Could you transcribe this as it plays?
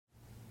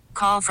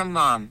Call from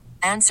mom.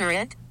 Answer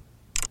it.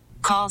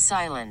 Call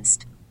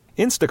silenced.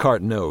 Instacart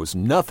knows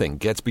nothing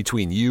gets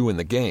between you and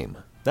the game.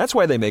 That's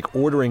why they make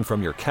ordering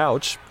from your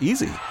couch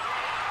easy.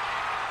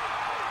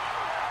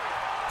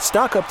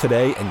 Stock up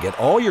today and get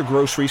all your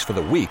groceries for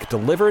the week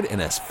delivered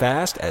in as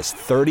fast as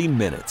 30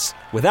 minutes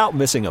without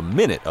missing a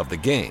minute of the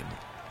game.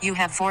 You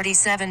have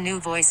 47 new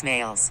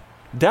voicemails.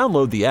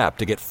 Download the app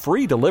to get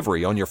free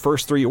delivery on your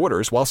first 3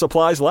 orders while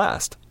supplies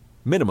last.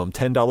 Minimum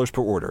 $10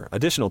 per order.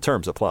 Additional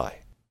terms apply.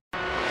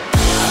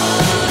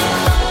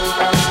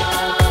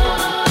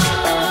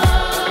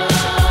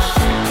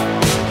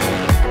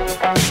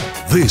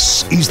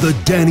 This is the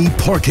Danny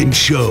Parkins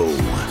Show.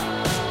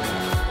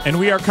 And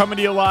we are coming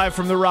to you live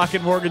from the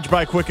Rocket Mortgage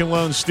by Quicken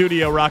Loans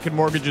studio. Rocket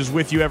Mortgage is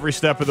with you every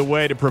step of the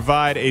way to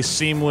provide a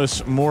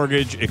seamless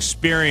mortgage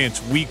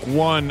experience. Week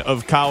 1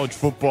 of college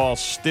football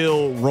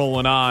still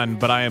rolling on,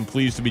 but I am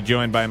pleased to be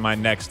joined by my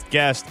next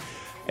guest,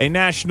 a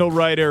national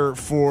writer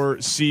for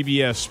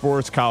CBS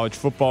Sports College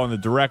Football and the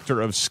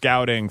director of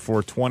scouting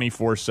for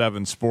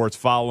 24/7 Sports.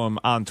 Follow him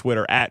on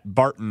Twitter at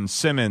Barton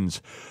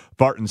Simmons.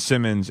 Barton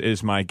Simmons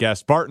is my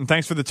guest. Barton,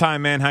 thanks for the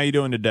time, man. How you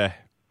doing today?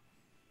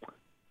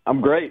 I'm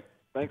great.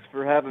 Thanks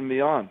for having me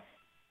on.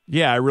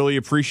 Yeah, I really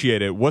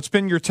appreciate it. What's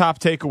been your top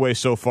takeaway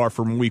so far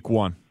from week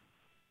 1?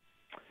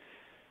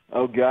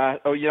 Oh,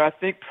 God. Oh, yeah, I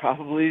think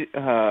probably,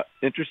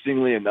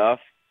 interestingly enough,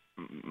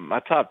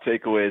 my top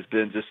takeaway has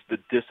been just the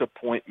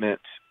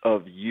disappointment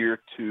of year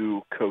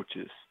 2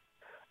 coaches.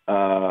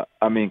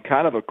 I mean,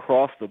 kind of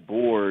across the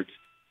board,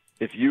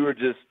 if you were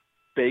just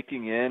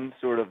baking in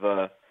sort of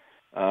a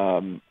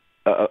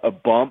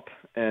bump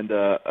and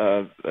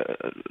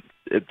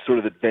sort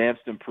of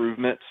advanced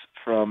improvements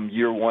from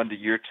year 1 to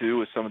year 2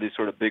 with some of these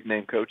sort of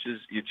big-name coaches,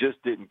 you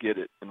just didn't get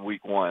it in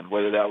week 1,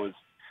 whether that was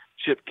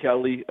Chip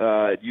Kelly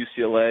at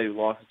UCLA, who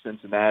lost to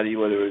Cincinnati,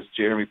 whether it was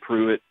Jeremy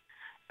Pruitt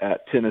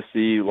at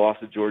Tennessee, who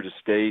lost to Georgia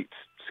State,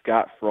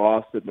 Scott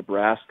Frost at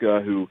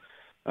Nebraska, who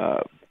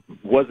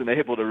wasn't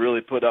able to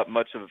really put up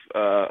much of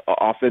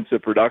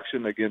offensive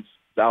production against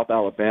South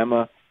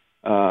Alabama.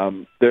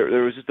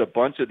 There was just a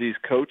bunch of these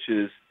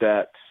coaches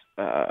that,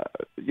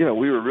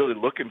 we were really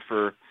looking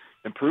for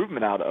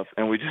improvement out of,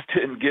 and we just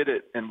didn't get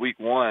it in week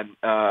 1,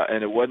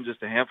 and it wasn't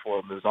just a handful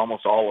of them, it was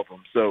almost all of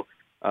them. So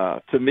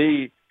to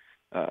me,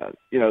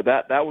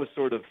 that was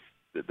sort of,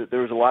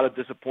 there was a lot of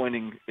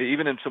disappointing,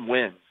 even in some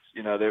wins,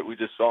 we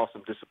just saw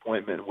some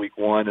disappointment in week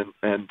 1,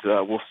 and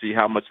we'll see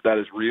how much of that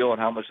is real and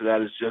how much of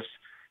that is just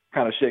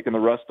kind of shaking the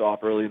rust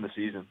off early in the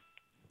season.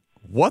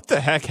 What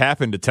the heck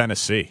happened to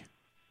Tennessee?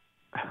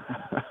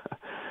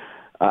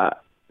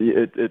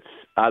 It's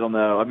I don't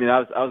know. I mean, I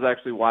was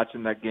actually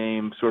watching that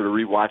game, sort of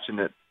rewatching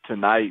it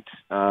tonight,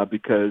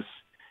 because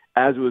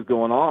as it was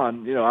going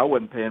on, I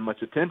wasn't paying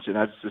much attention.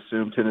 I just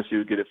assumed Tennessee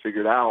would get it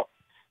figured out,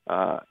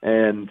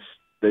 and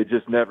they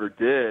just never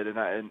did. And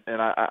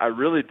I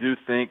really do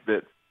think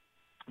that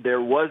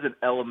there was an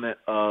element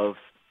of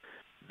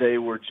they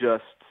were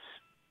just,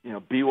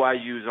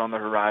 BYU's on the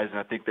horizon.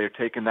 I think they're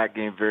taking that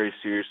game very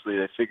seriously.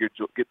 They figured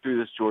get through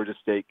this Georgia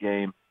State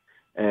game,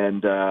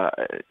 and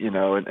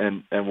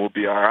we'll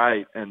be all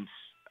right. And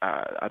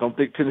I don't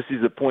think Tennessee's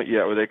at the point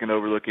yet where they can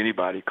overlook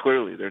anybody.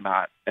 Clearly, they're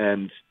not.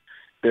 And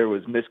there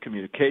was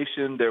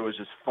miscommunication. There was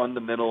just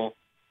fundamental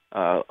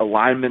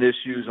alignment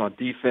issues on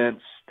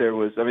defense.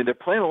 They're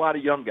playing a lot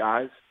of young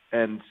guys,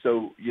 and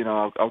so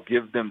I'll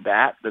give them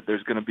that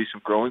there's going to be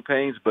some growing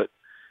pains, but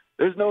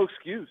there's no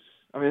excuse.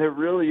 I mean, there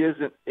really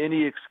isn't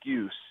any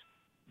excuse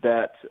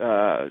that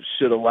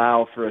should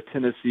allow for a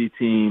Tennessee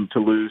team to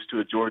lose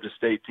to a Georgia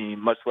State team,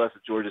 much less a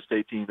Georgia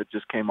State team that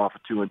just came off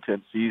a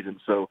 2-10 season.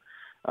 So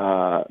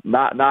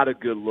not a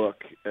good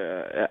look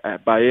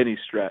by any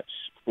stretch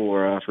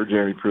for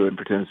Jeremy Pruitt and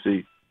for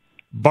Tennessee.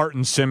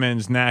 Barton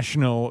Simmons,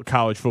 national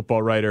college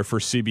football writer for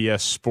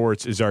CBS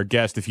Sports, is our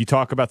guest. If you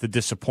talk about the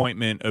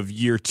disappointment of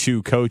year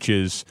 2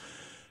 coaches,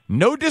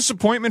 no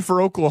disappointment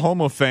for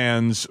Oklahoma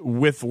fans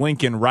with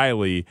Lincoln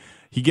Riley.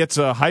 He gets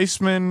a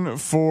Heisman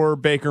for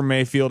Baker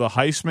Mayfield, a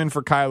Heisman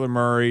for Kyler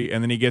Murray,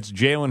 and then he gets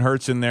Jalen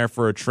Hurts in there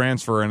for a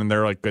transfer, and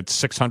they're like at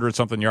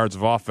 600-something yards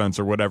of offense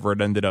or whatever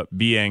it ended up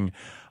being.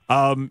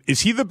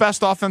 Is he the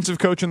best offensive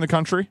coach in the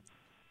country?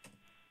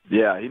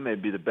 Yeah, he may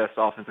be the best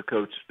offensive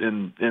coach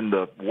in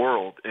the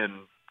world,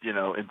 in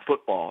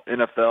football,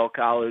 NFL,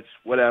 college,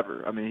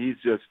 whatever. I mean, he's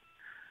just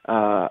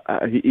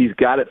he's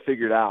got it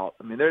figured out.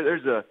 I mean,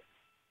 there's a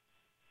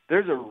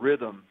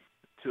rhythm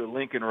to a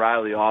Lincoln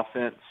Riley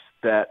offense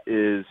that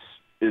is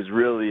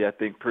really, I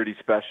think, pretty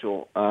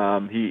special.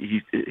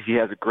 He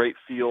has a great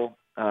feel.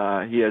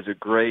 He has a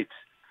great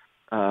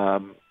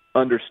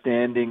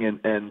understanding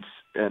and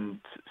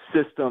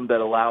system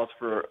that allows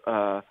for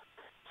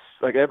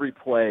like every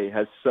play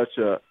has such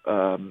a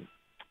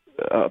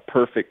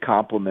perfect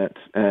complement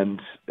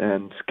and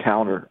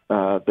counter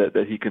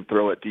that he can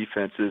throw at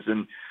defenses,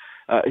 and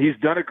he's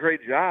done a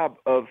great job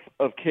of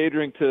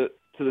catering to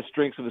the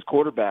strengths of his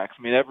quarterbacks.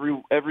 I mean,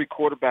 every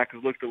quarterback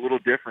has looked a little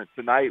different.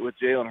 Tonight with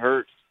Jalen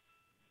Hurts,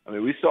 I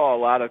mean, we saw a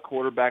lot of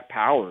quarterback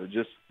power,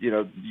 just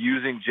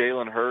using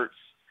Jalen Hurts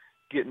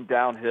getting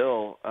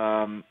downhill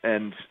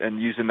and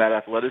using that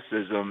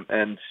athleticism.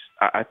 And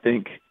I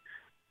think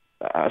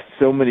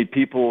so many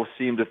people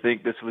seem to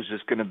think this was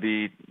just going to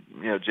be,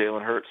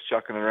 Jalen Hurts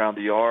chucking it around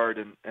the yard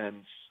and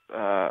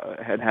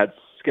had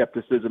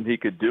skepticism he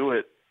could do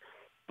it.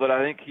 But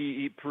I think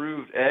he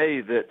proved,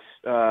 A,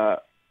 that,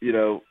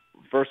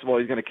 first of all,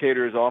 he's going to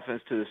cater his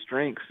offense to the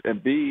strengths,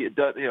 and B, it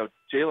does,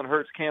 Jalen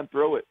Hurts can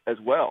throw it as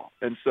well.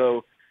 And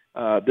so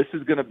this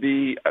is going to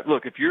be,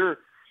 look, if you're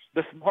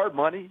the smart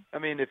money, I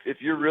mean,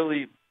 if you're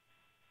really,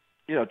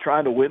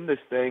 trying to win this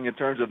thing in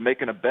terms of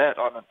making a bet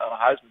on a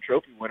Heisman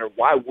Trophy winner,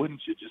 why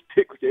wouldn't you just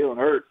pick Jalen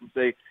Hurts and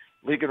say,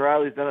 Lincoln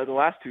Riley's done it the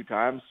last 2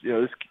 times.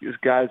 This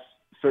guy's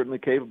certainly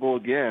capable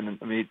again.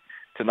 I mean,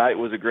 tonight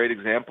was a great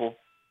example,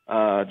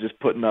 just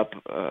putting up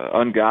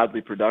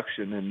ungodly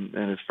production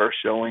in his first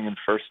showing and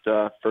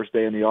first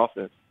day in the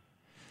offense.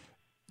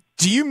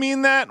 Do you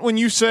mean that when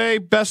you say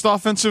best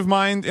offensive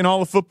mind in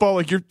all of football?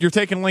 Like you're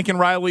taking Lincoln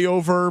Riley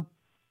over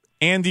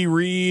Andy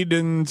Reid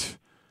and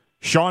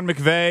Sean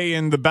McVay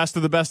and the best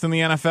of the best in the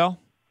NFL?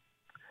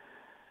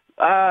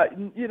 I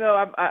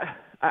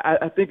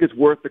think it's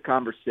worth the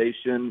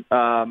conversation.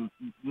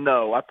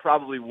 No, I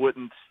probably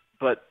wouldn't.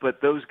 But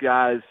those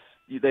guys,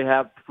 they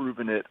have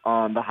proven it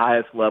on the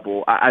highest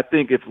level. I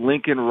think if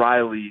Lincoln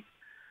Riley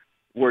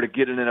were to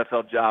get an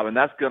NFL job, and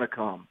that's going to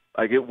come,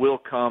 like it will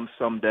come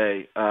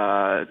someday.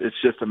 It's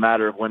just a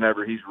matter of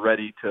whenever he's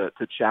ready to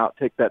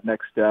take that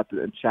next step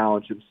and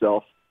challenge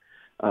himself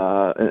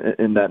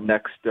in that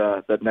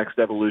next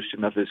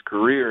evolution of his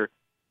career.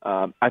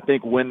 I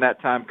think when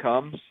that time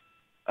comes,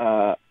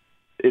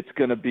 it's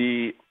going to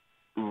be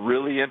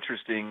really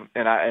interesting,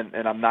 and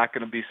I'm not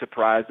going to be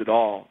surprised at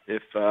all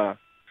if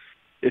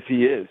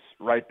he is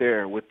right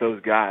there with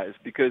those guys,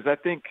 because I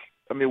think,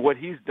 what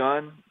he's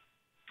done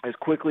as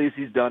quickly as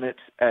he's done it,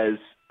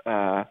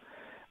 and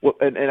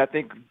I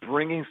think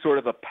bringing sort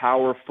of a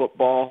power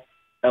football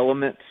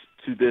element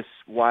to this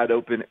wide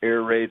open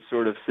air raid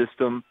sort of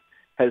system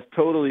has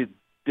totally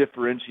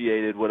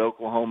differentiated what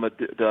Oklahoma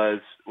does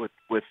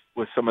with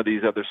some of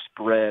these other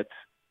spread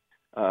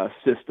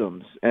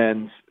systems.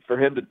 And for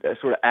him to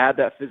sort of add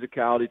that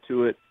physicality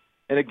to it,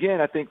 and again,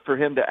 I think for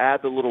him to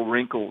add the little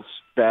wrinkles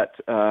that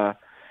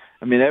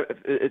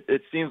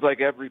it seems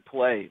like every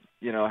play,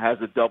 has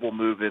a double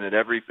move in it.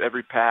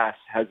 Every pass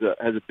has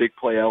a big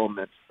play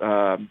element.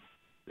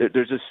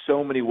 There's just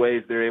so many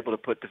ways they're able to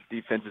put the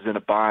defenses in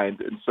a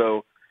bind. And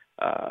so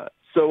I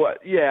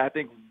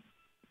think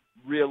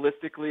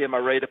realistically, am I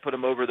ready to put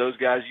them over those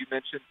guys you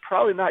mentioned?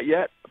 Probably not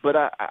yet, but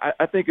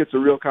I think it's a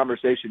real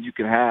conversation you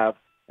can have,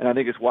 and I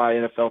think it's why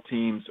NFL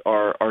teams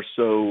are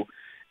so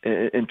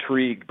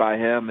intrigued by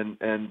him,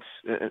 and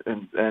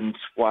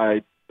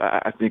why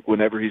I think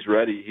whenever he's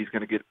ready, he's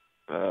going to get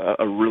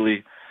a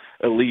really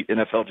elite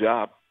NFL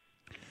job.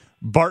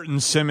 Barton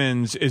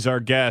Simmons is our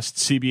guest,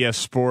 CBS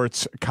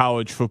Sports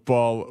college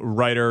football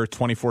writer,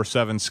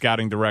 24/7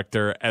 scouting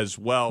director as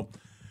well.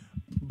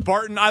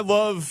 Barton, I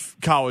love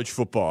college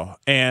football,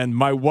 and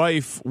my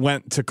wife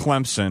went to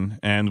Clemson,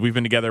 and we've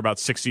been together about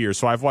 6 years,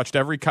 so I've watched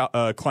every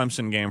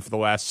Clemson game for the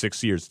last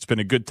 6 years. It's been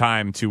a good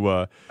time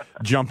to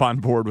jump on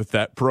board with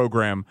that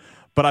program.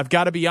 But I've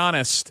got to be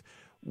honest,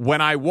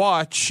 when I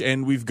watch,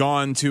 and we've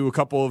gone to a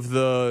couple of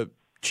the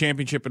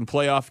championship and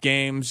playoff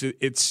games,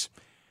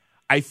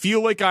 I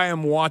feel like I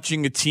am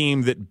watching a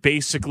team that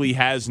basically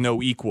has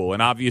no equal,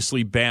 and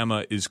obviously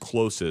Bama is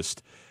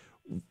closest.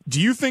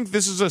 Do you think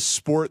this is a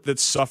sport that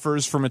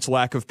suffers from its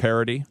lack of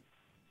parity?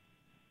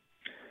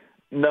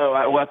 No,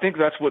 I think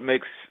that's what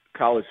makes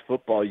college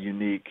football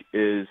unique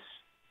is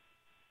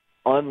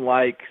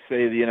unlike,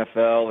 say, the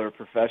NFL or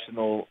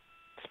professional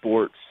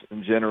sports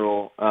in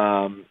general,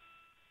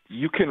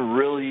 you can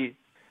really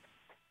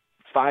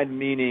find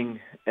meaning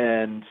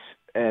and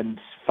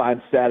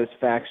find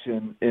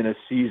satisfaction in a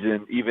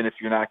season, even if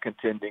you're not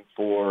contending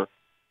for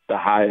the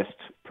highest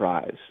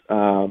prize.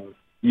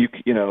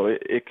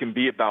 It can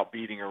be about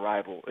beating a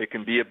rival. It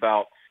can be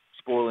about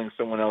spoiling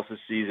someone else's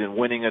season,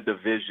 winning a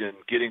division,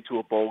 getting to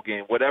a bowl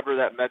game, whatever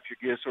that metric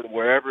is, sort of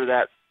wherever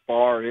that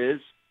bar is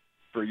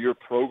for your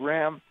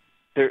program.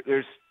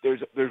 There's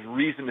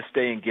reason to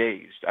stay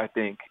engaged, I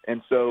think.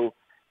 And so,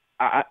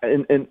 I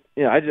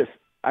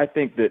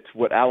think that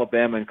what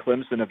Alabama and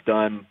Clemson have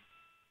done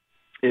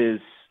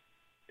is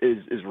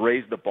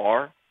raise the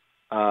bar.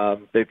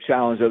 They've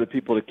challenged other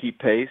people to keep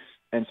pace.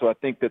 And so I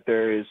think that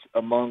there is,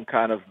 among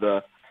kind of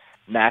the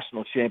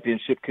national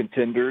championship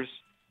contenders,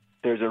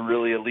 there's a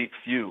really elite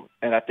few.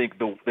 And I think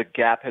the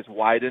gap has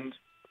widened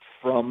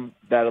from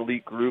that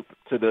elite group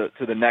to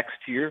the next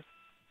tier.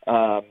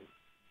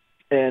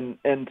 And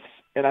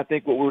I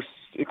think what we're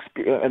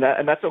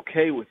and that's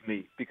okay with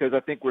me, because I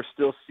think we're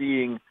still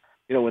seeing,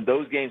 when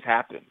those games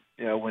happen,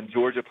 when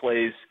Georgia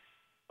plays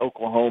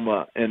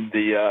Oklahoma in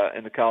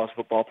the college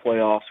football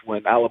playoffs,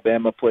 when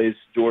Alabama plays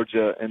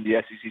Georgia in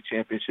the SEC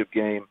championship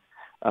game,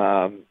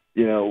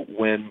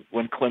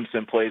 when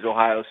Clemson plays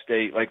Ohio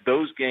State, like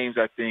those games,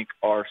 I think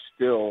are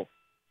still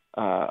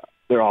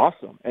they're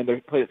awesome, and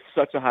they're played at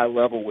such a high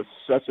level with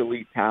such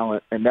elite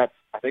talent, and I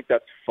think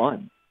that's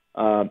fun.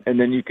 and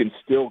then you can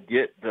still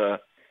get the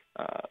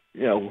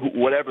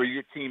whatever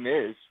your team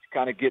is,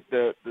 kind of get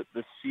the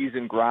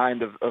season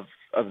grind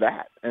of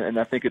that, and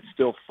I think it's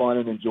still fun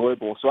and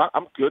enjoyable. So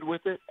I'm good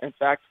with it. In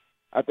fact,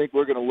 I think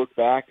we're going to look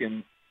back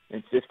in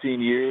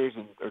 15 years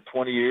or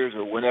 20 years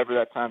or whenever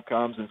that time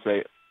comes and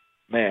say,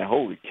 man,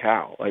 holy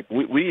cow! Like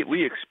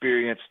we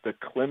experienced the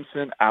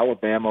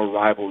Clemson-Alabama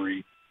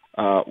rivalry.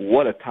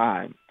 What a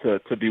time to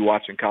be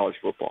watching college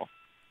football.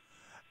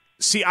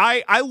 See,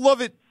 I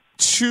love it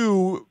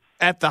too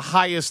at the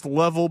highest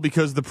level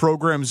because the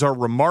programs are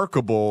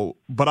remarkable,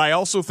 but I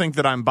also think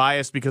that I'm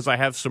biased because I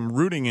have some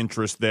rooting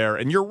interest there.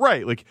 And you're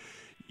right. Like,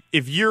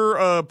 if you're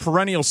a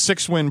perennial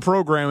 6-win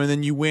program and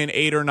then you win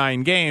 8 or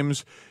 9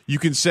 games, you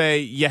can say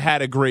you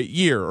had a great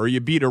year or you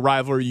beat a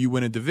rival or you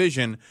win a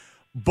division.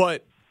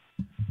 But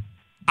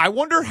I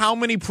wonder how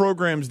many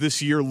programs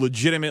this year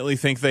legitimately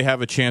think they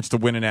have a chance to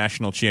win a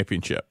national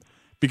championship.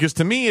 Because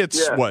to me,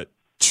 it's,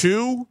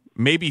 2,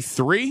 maybe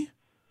 3?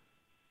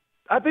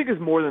 I think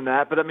it's more than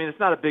that, but I mean, it's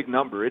not a big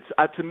number. It's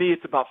to me,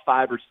 it's about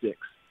 5 or 6.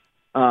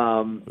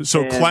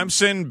 So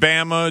Clemson,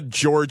 Bama,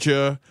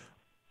 Georgia,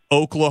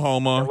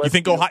 Oklahoma. You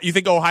think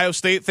Ohio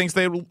State thinks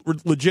they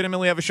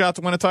legitimately have a shot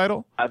to win a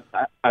title?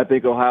 I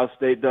think Ohio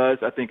State does.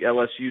 I think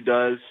LSU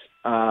does.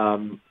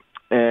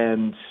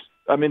 And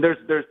I mean,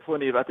 there's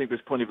plenty of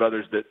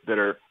others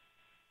that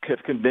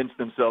have convinced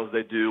themselves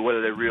they do.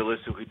 Whether they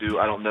realistically do,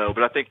 I don't know.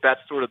 But I think that's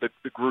sort of the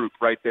group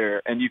right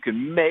there. And you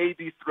can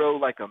maybe throw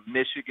like a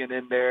Michigan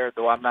in there,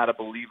 though I'm not a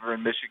believer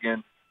in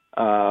Michigan.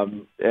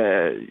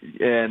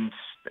 And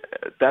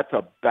that's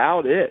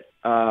about it.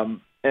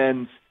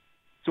 And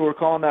so we're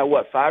calling that,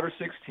 5 or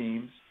 6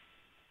 teams.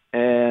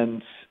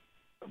 And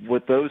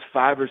with those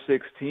 5 or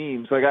 6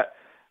 teams,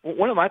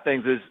 one of my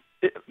things is,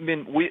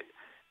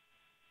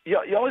 you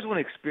always want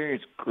to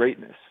experience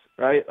greatness,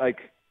 right? Like,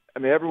 I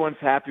mean, everyone's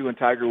happy when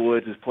Tiger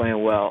Woods is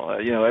playing well.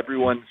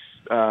 Everyone's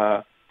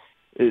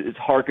it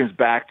harkens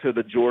back to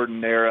the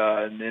Jordan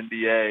era in the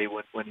NBA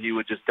when he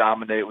would just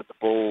dominate with the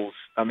Bulls.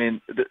 I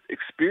mean,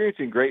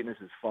 experiencing greatness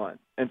is fun.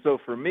 And so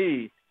for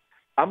me,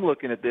 I'm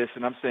looking at this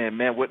and I'm saying,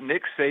 man, what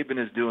Nick Saban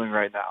is doing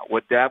right now,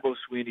 what Dabo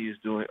Swinney is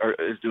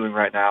doing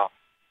right now,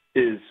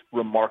 is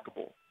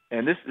remarkable.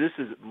 And this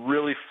is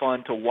really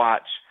fun to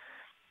watch.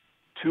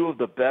 2 of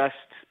the best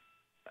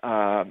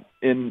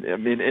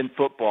in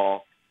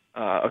football.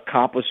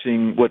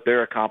 Accomplishing what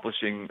they're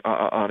accomplishing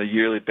on a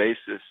yearly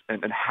basis,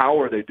 and how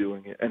are they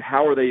doing it, and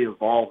how are they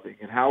evolving,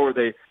 and how are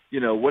they,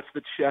 what's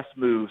the chess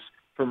moves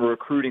from a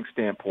recruiting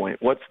standpoint?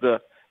 What's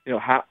the,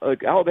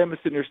 Alabama's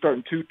sitting there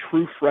starting 2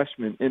 true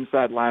freshmen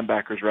inside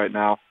linebackers right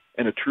now,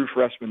 and a true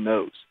freshman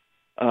nose.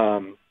 I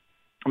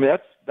mean,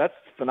 that's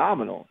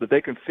phenomenal that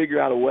they can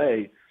figure out a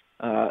way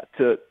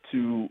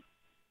to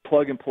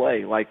plug and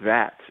play like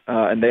that,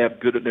 and they have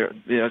good.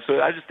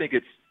 So I just think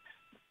it's.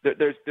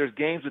 There's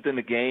games within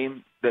the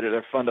game that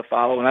are fun to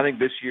follow, and I think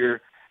this year,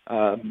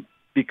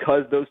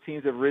 because those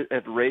teams have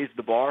raised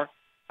the bar,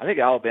 I think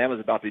Alabama's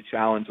about to be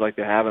challenged like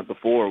they haven't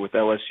before with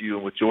LSU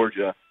and with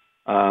Georgia,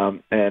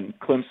 and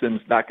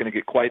Clemson's not going to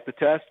get quite the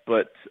test,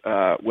 but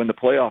when the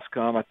playoffs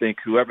come, I think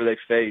whoever they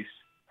face,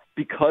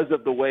 because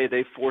of the way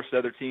they force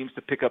other teams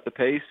to pick up the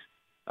pace,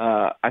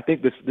 I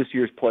think this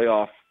year's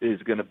playoff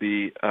is going to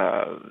be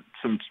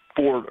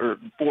four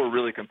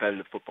really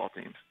competitive football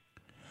teams.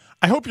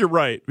 I hope you're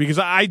right, because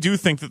I do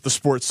think that the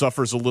sport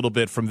suffers a little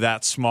bit from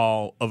that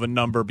small of a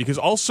number, because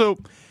also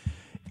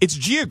it's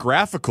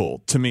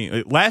geographical to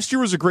me. Last year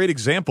was a great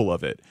example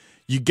of it.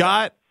 You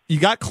got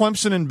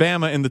Clemson and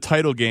Bama in the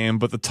title game,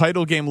 but the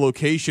title game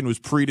location was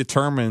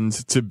predetermined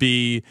to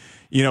be,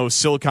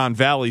 Silicon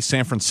Valley,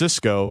 San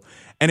Francisco,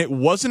 and it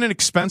wasn't an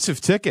expensive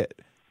ticket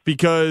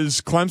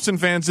because Clemson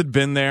fans had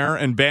been there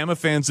and Bama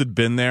fans had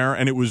been there,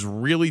 and it was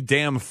really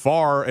damn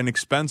far and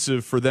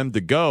expensive for them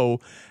to go.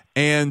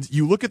 And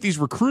you look at these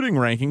recruiting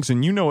rankings,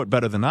 and you know it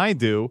better than I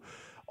do.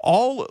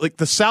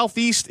 The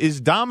Southeast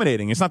is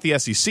dominating. It's not the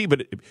SEC,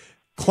 but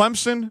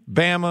Clemson,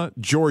 Bama,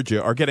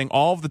 Georgia are getting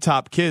all of the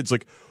top kids.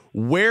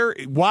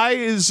 Why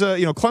is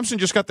Clemson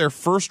just got their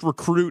first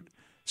recruit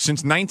since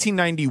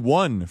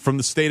 1991 from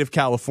the state of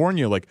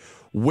California?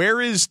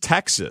 Where is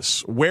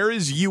Texas? Where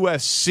is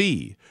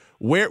USC?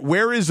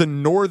 Where is a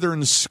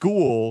northern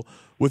school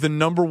with a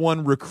number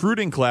 1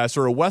 recruiting class,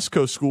 or a West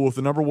Coast school with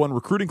a number 1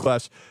 recruiting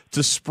class,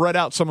 to spread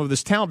out some of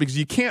this talent? Because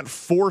you can't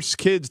force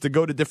kids to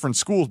go to different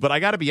schools. But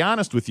I got to be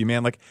honest with you,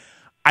 man.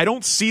 I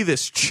don't see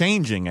this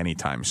changing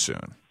anytime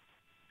soon.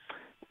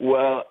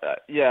 Well,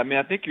 yeah. I mean,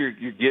 I think you're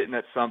getting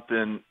at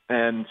something.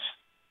 And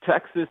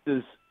Texas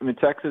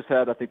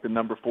had, I think, the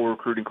number 4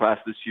 recruiting class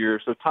this year.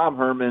 So Tom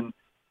Herman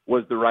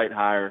was the right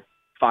hire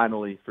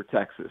finally for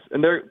Texas,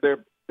 and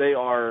they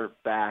are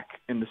back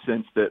in the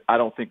sense that I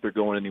don't think they're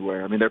going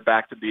anywhere. I mean, they're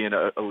back to being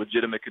a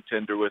legitimate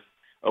contender with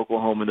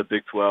Oklahoma in the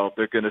Big 12.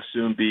 They're going to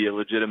soon be a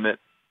legitimate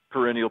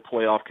perennial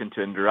playoff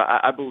contender.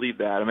 I believe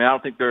that. I mean, I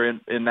don't think they're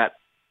in that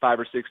 5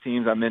 or 6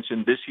 teams I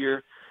mentioned this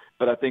year,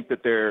 but I think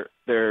that they're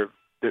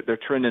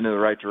trending in the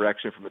right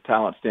direction from a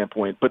talent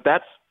standpoint. But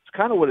that's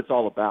kind of what it's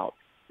all about.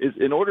 is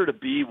in order to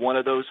be one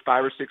of those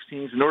 5 or 6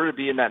 teams, in order to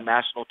be in that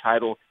national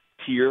title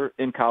tier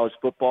in college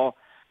football,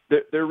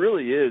 there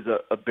really is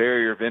a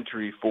barrier of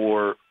entry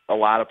for a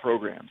lot of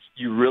programs.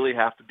 You really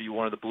have to be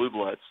one of the blue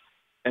bloods.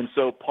 And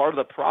so part of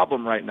the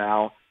problem right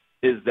now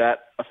is that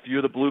a few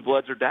of the blue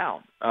bloods are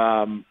down,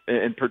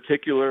 in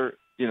particular,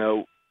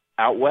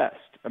 out west.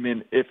 I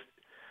mean, if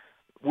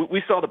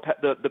we saw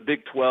the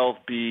Big 12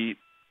 be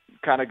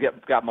kind of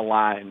got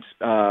maligned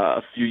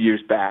a few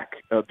years back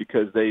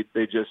because they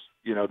just,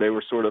 they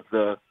were sort of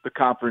the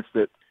conference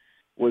that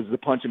was the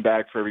punching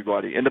bag for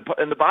everybody. And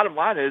the bottom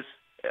line is,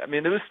 I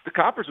mean, the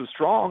conference was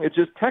strong. It's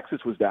just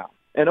Texas was down.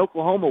 And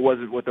Oklahoma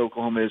wasn't what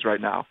Oklahoma is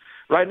right now.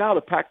 Right now,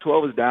 the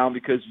Pac-12 is down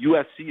because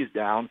USC is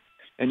down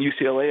and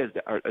UCLA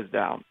is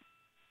down.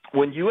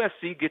 When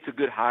USC gets a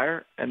good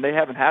hire, and they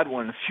haven't had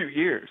one in a few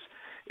years,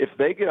 if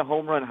they get a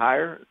home run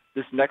hire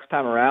this next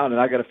time around,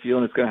 and I got a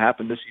feeling it's going to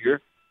happen this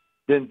year,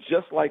 then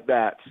just like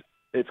that,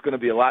 it's going to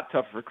be a lot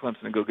tougher for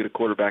Clemson to go get a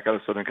quarterback out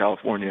of Southern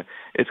California.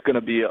 It's going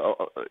to be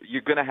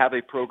you're going to have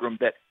a program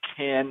that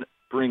can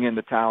bring in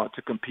the talent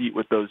to compete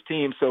with those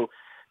teams. So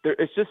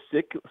it's just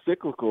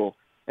cyclical.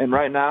 And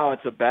right now,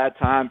 it's a bad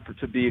time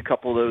to be a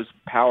couple of those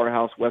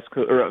powerhouse West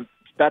Coast, or a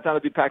bad time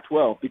to be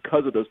Pac-12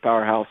 because of those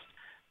powerhouse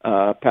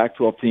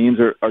Pac-12 teams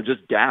are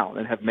just down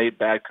and have made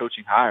bad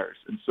coaching hires.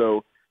 And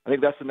so I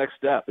think that's the next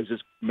step, is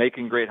just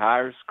making great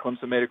hires.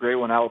 Clemson made a great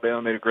one.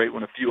 Alabama made a great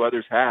one. A few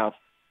others have.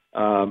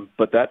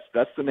 But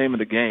that's the name of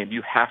the game.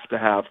 You have to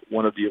have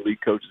one of the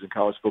elite coaches in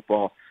college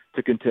football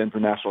to contend for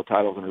national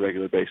titles on a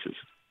regular basis.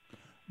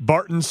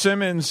 Barton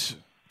Simmons,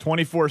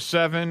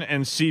 24/7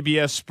 and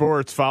CBS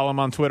Sports. Follow him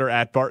on Twitter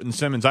at Barton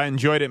Simmons. I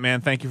enjoyed it,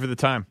 man. Thank you for the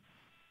time.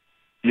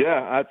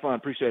 Yeah, I had fun.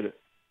 Appreciate it.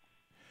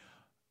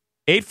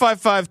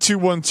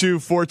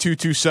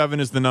 855-212-4227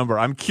 is the number.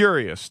 I'm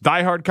curious,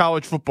 diehard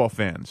college football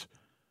fans,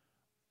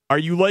 are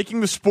you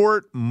liking the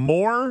sport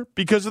more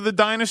because of the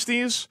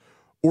dynasties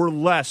or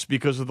less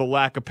because of the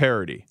lack of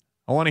parity?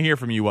 I want to hear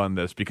from you on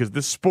this, because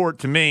this sport,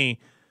 to me,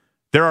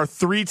 there are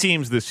 3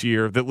 teams this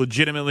year that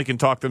legitimately can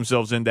talk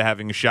themselves into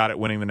having a shot at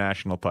winning the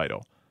national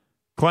title.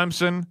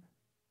 Clemson,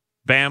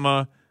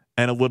 Bama,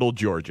 and a little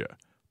Georgia.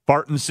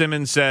 Barton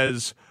Simmons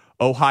says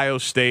Ohio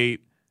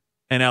State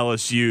and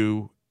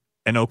LSU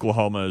and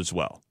Oklahoma as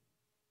well.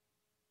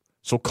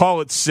 So call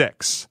it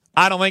 6.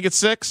 I don't think it's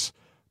 6,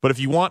 but if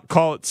you want,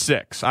 call it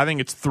 6. I think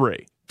it's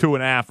 3,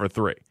 2.5 or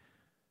 3.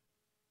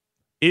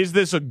 Is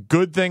this a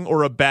good thing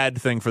or a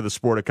bad thing for the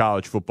sport of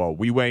college football?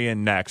 We weigh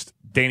in next.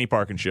 Danny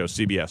Parkins Show,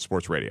 CBS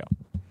Sports Radio.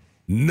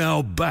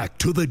 Now back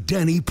to the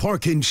Danny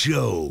Parkins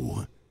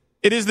Show.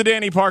 It is the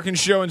Danny Parkins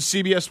Show, and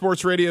CBS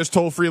Sports Radio's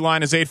toll-free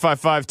line is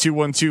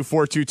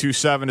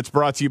 855-212-4227. It's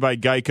brought to you by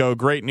Geico.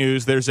 Great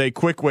news. There's a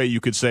quick way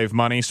you could save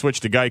money. Switch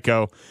to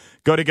Geico.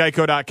 Go to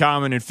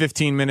geico.com, and in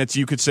 15 minutes,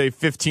 you could save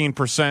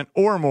 15%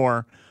 or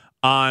more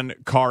on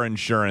car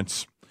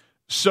insurance.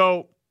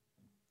 So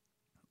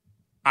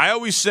I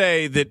always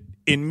say that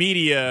in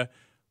media,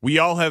 we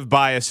all have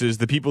biases.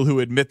 The people who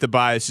admit the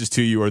biases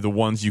to you are the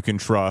ones you can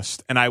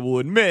trust. And I will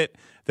admit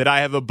that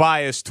I have a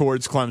bias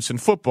towards Clemson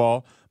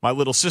football. My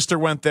little sister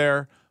went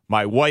there.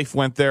 My wife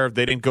went there.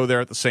 They didn't go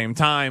there at the same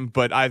time,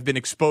 but I've been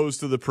exposed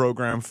to the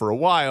program for a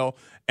while,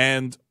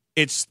 and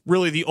it's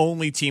really the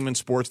only team in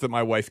sports that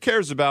my wife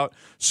cares about,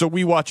 so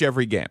we watch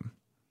every game.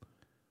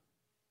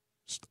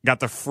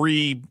 Got the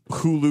free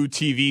Hulu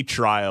TV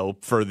trial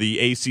for the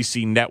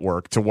ACC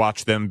network to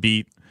watch them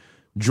beat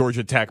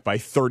Georgia Tech by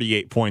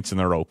 38 points in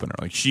their opener.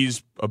 Like,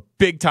 she's a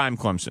big-time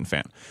Clemson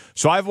fan.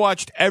 So I've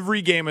watched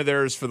every game of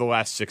theirs for the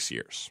last 6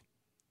 years.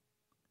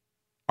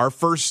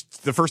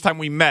 The first time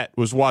we met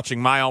was watching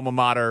my alma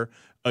mater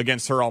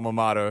against her alma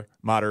mater,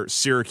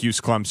 Syracuse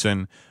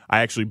Clemson. I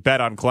actually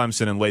bet on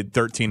Clemson and laid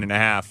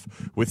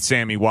 13.5 with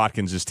Sammy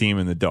Watkins' team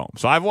in the Dome.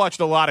 So I've watched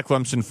a lot of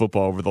Clemson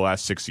football over the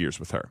last 6 years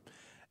with her.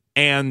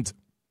 And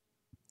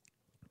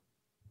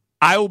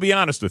I will be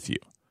honest with you.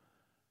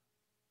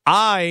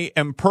 I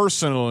am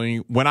personally,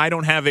 when I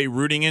don't have a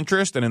rooting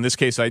interest, and in this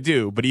case I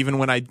do, but even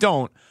when I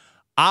don't,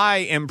 I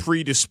am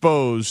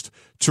predisposed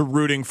to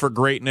rooting for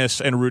greatness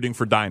and rooting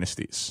for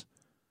dynasties.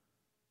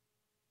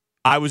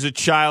 I was a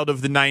child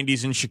of the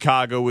 90s in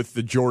Chicago with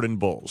the Jordan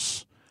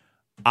Bulls.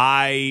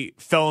 I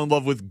fell in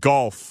love with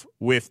golf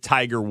with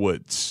Tiger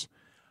Woods.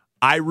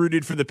 I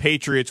rooted for the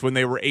Patriots when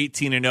they were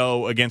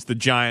 18-0 against the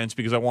Giants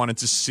because I wanted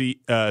to say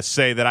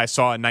that I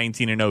saw a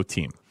 19-0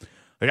 team.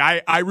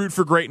 Like, I root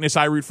for greatness.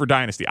 I root for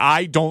dynasty.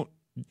 I don't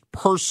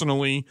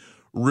personally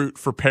root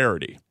for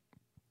parity.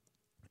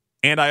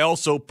 And I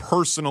also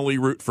personally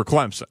root for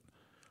Clemson.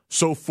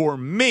 So for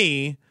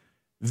me,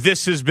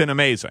 this has been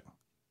amazing.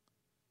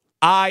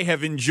 I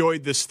have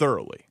enjoyed this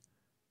thoroughly.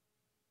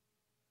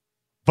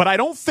 But I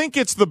don't think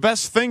it's the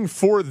best thing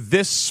for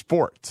this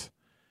sport,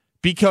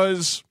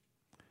 because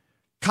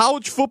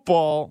college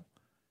football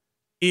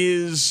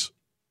is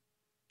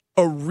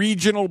a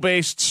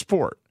regional-based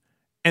sport.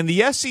 And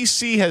the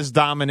SEC has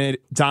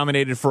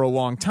dominated for a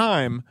long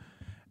time.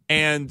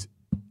 And,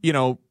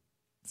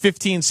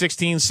 15,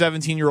 16,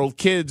 17-year-old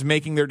kids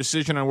making their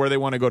decision on where they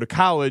want to go to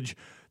college,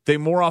 they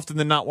more often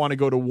than not want to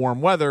go to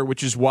warm weather,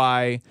 which is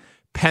why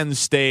Penn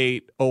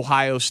State,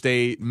 Ohio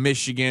State,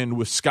 Michigan,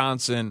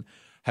 Wisconsin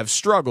have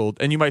struggled.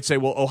 And you might say,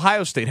 well,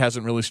 Ohio State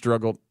hasn't really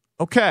struggled.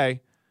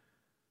 Okay.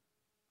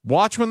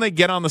 Watch when they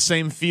get on the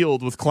same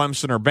field with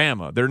Clemson or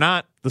Bama. They're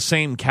not the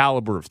same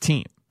caliber of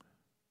team.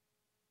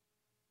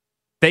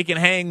 They can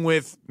hang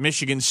with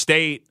Michigan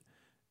State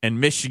and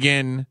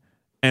Michigan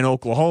and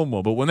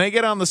Oklahoma, but when they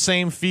get on the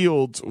same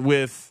field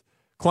with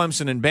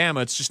Clemson and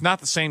Bama, it's just not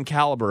the same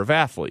caliber of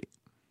athlete.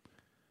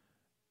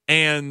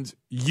 And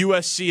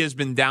USC has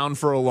been down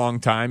for a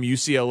long time.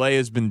 UCLA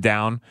has been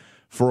down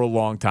for a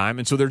long time.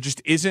 And so there just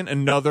isn't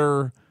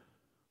another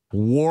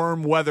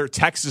warm weather.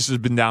 Texas has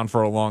been down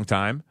for a long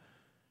time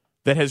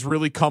that has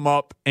really come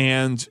up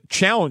and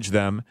challenged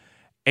them.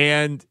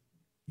 And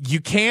you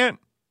can't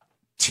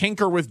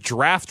tinker with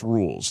draft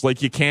rules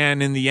like you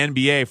can in the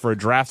NBA for a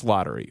draft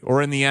lottery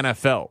or in the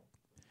NFL.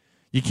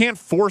 You can't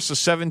force a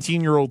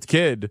 17-year-old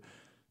kid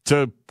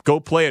to go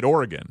play at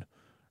Oregon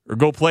or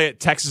go play at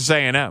Texas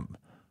A&M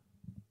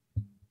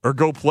or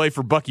go play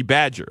for Bucky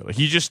Badger. Like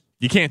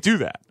you can't do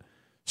that.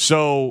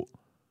 So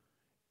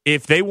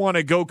if they want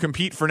to go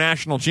compete for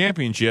national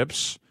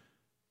championships,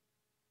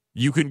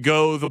 you can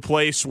go the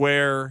place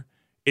where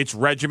it's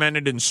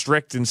regimented and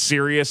strict and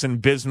serious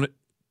and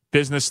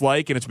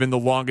business-like, and it's been the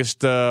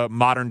longest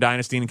modern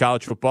dynasty in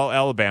college football,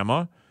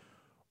 Alabama.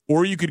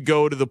 Or you could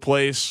go to the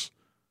place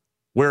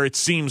where it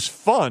seems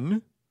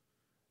fun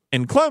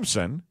in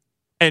Clemson,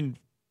 and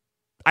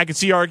I could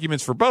see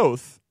arguments for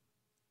both.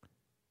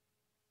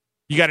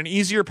 You got an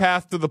easier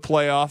path to the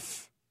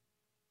playoff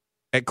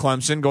at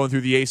Clemson going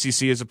through the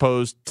ACC as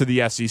opposed to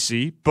the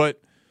SEC,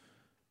 but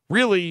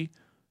really,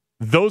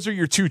 those are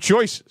your two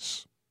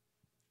choices.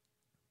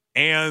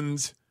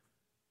 And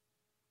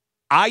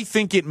I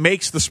think it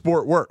makes the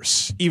sport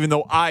worse, even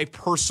though I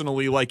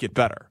personally like it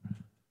better.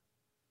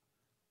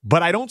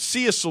 But I don't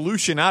see a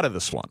solution out of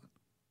this one.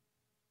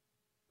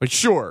 But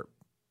sure,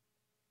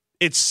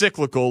 it's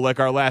cyclical, like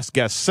our last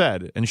guest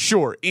said. And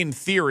sure, in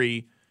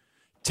theory,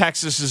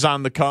 Texas is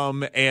on the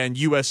come and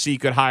USC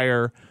could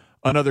hire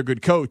another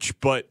good coach.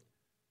 But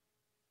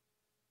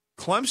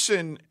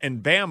Clemson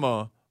and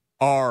Bama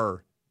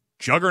are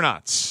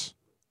juggernauts.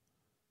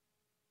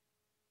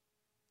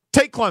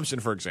 Take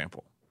Clemson, for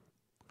example.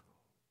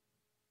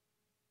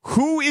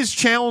 Who is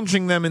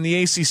challenging them in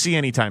the ACC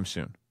anytime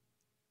soon?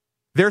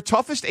 Their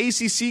toughest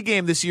ACC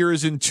game this year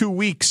is in 2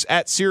 weeks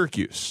at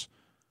Syracuse.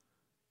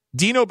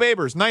 Dino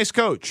Babers, nice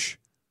coach.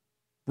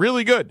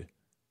 Really good.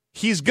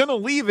 He's going to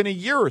leave in a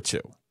year or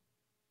two.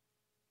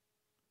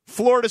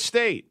 Florida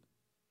State,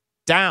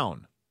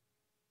 down.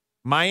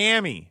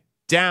 Miami,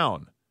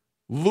 down.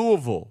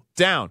 Louisville,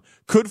 down.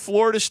 Could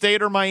Florida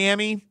State or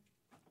Miami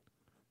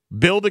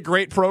build a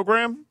great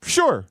program?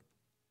 Sure.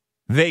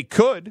 They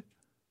could.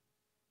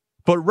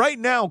 But right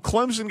now,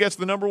 Clemson gets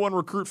the number one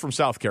recruit from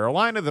South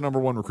Carolina, the number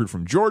one recruit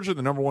from Georgia,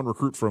 the number one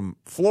recruit from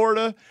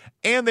Florida,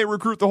 and they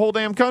recruit the whole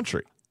damn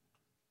country.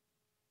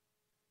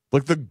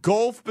 Like, the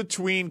gulf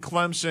between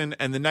Clemson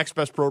and the next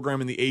best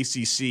program in the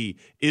ACC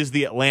is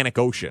the Atlantic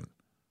Ocean.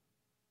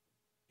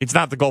 It's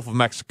not the Gulf of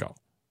Mexico.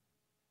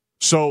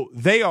 So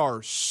they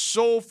are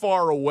so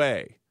far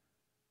away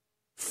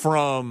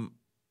from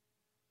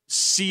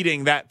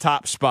seeding that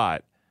top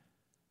spot.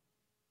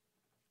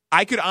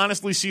 I could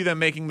honestly see them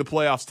making the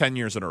playoffs 10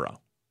 years in a row.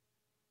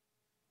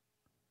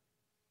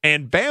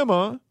 And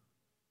Bama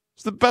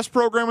is the best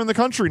program in the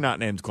country not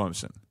named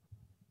Clemson.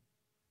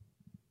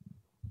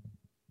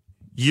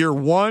 Year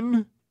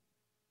one,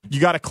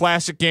 you got a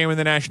classic game in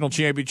the national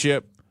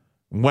championship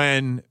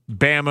when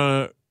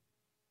Bama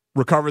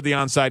recovered the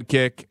onside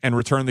kick and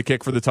returned the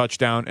kick for the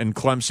touchdown, and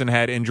Clemson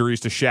had injuries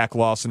to Shaq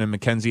Lawson and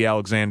Mackenzie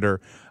Alexander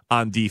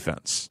on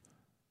defense.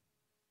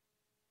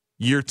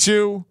 Year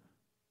two,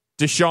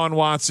 Deshaun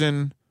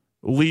Watson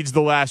leads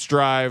the last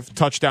drive,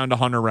 touchdown to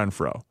Hunter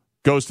Renfrow,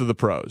 goes to the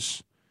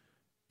pros.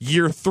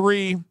 Year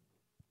three,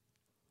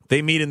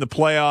 they meet in the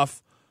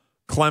playoff.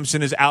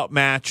 Clemson is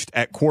outmatched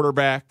at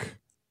quarterback.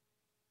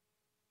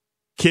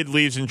 Kid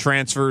leaves and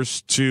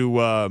transfers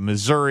to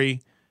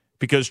Missouri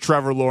because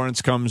Trevor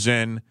Lawrence comes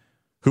in,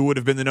 who would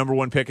have been the number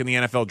one pick in the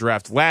NFL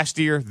draft last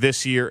year,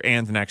 this year,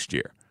 and next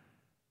year.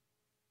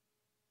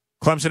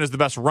 Clemson is the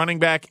best running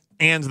back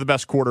and the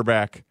best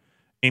quarterback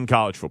in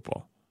college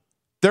football.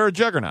 They're a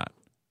juggernaut.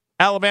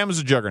 Alabama's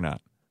a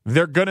juggernaut.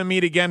 They're going to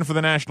meet again for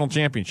the national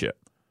championship.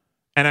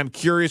 And I'm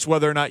curious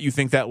whether or not you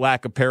think that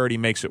lack of parity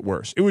makes it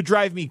worse. It would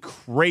drive me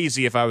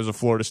crazy if I was a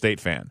Florida State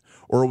fan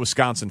or a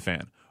Wisconsin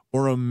fan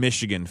or a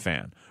Michigan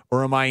fan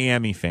or a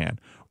Miami fan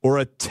or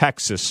a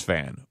Texas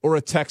fan or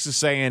a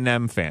Texas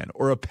A&M fan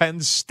or a Penn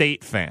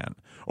State fan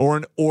or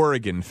an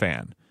Oregon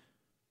fan.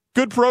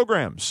 Good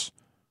programs,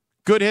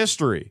 good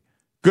history,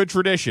 good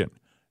tradition.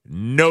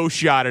 No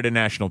shot at a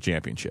national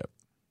championship.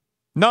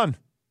 None.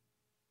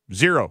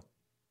 Zero.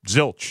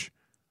 Zilch.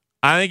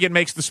 I think it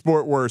makes the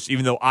sport worse,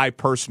 even though I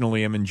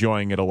personally am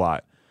enjoying it a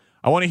lot.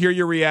 I want to hear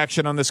your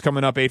reaction on this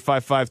coming up,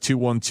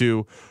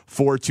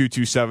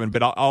 855-212-4227.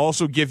 But I'll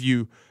also give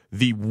you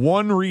the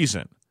one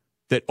reason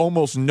that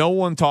almost no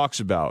one talks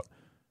about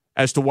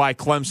as to why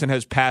Clemson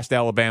has passed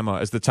Alabama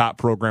as the top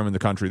program in the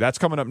country. That's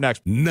coming up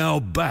next. Now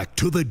back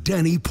to the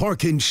Danny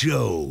Parkins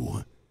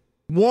Show.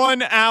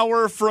 1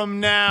 hour from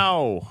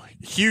now,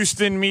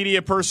 Houston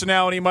media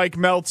personality Mike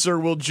Meltzer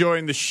will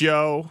join the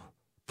show.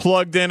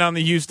 Plugged in on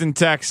the Houston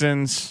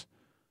Texans.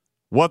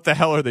 What the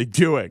hell are they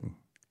doing?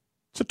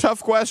 It's a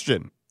tough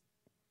question.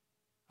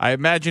 I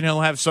imagine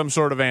he'll have some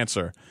sort of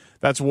answer.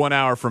 That's 1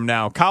 hour from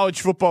now.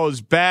 College football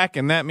is back,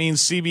 and that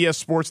means CBS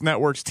Sports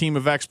Network's team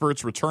of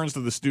experts returns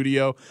to the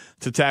studio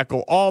to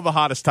tackle all the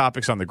hottest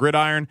topics on the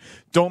gridiron.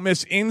 Don't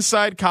miss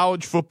Inside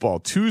College Football,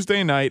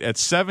 Tuesday night at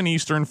 7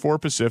 Eastern, 4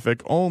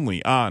 Pacific,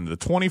 only on the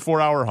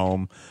 24-hour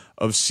home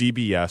of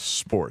CBS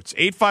Sports.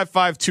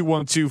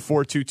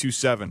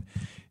 855-212-4227.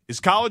 Is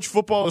college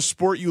football a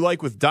sport you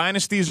like with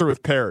dynasties or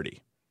with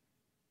parity?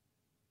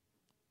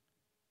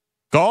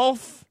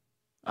 Golf?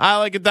 I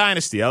like a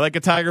dynasty. I like a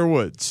Tiger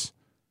Woods.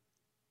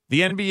 The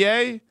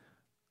NBA,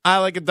 I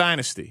like a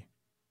dynasty.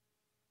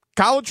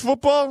 College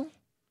football,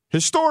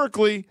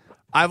 historically,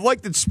 I've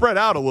liked it spread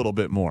out a little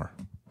bit more.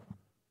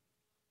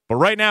 But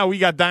right now, we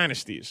got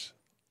dynasties.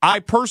 I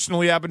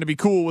personally happen to be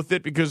cool with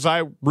it because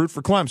I root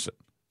for Clemson,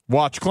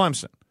 watch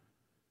Clemson.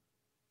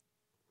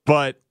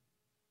 But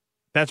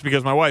that's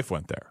because my wife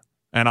went there.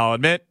 And I'll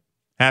admit,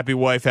 happy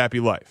wife, happy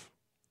life.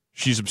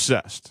 She's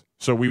obsessed.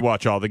 So we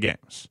watch all the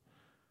games.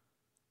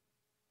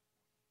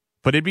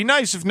 But it'd be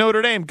nice if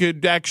Notre Dame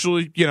could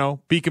actually,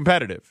 be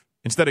competitive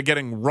instead of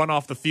getting run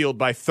off the field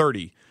by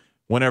 30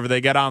 whenever they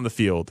get on the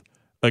field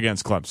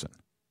against Clemson.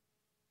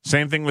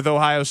 Same thing with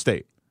Ohio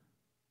State.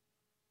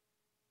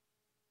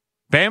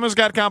 Bama's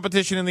got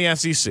competition in the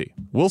SEC.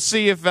 We'll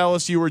see if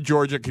LSU or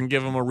Georgia can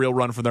give them a real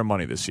run for their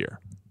money this year.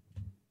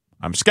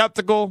 I'm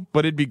skeptical,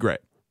 but it'd be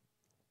great.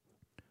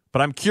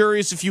 But I'm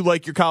curious if you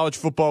like your college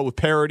football with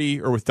parity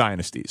or with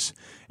dynasties.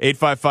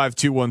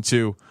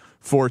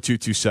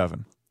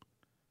 855-212-4227.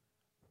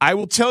 I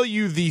will tell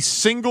you the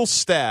single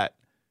stat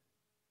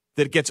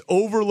that gets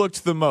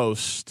overlooked the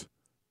most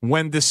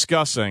when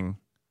discussing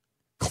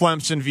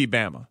Clemson v.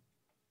 Bama,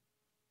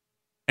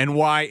 and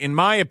why, in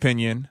my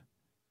opinion,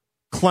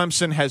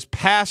 Clemson has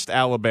passed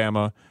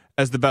Alabama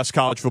as the best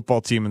college football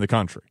team in the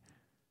country.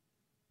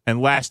 And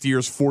last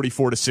year's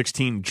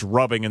 44-16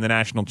 drubbing in the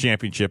national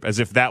championship, as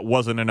if that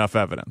wasn't enough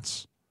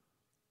evidence.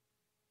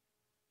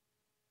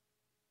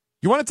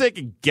 You want to take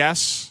a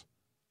guess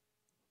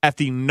at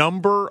the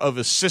number of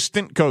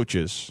assistant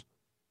coaches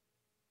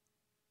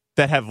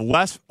that have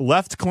left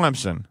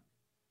Clemson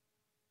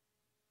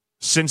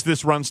since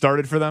this run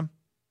started for them?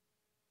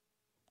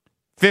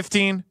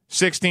 15,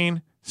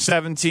 16,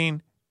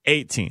 17,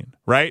 18,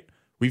 right?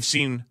 We've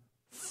seen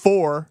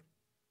 4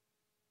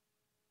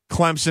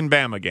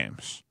 Clemson-Bama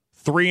games.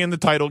 3 in the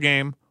title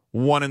game,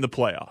 1 in the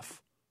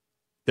playoff.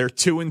 They're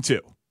 2-2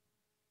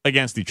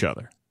 against each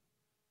other.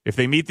 If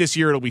they meet this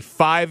year, it'll be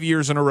 5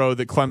 years in a row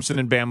that Clemson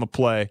and Bama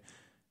play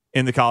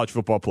in the college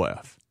football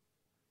playoff.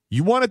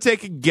 You want to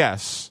take a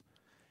guess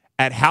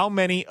at how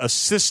many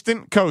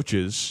assistant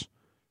coaches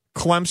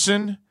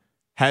Clemson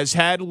has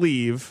had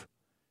leave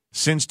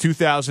since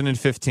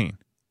 2015?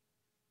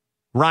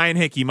 Ryan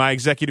Hickey, my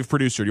executive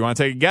producer. Do you want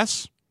to take a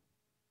guess?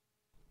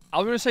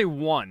 I'm going to say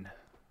 1.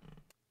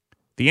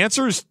 The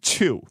answer is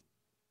 2.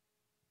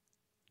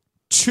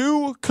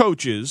 2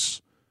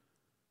 coaches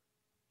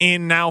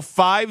in now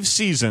 5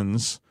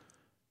 seasons,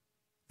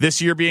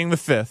 this year being the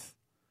 5th,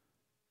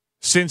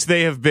 since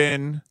they have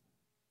been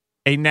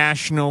a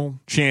national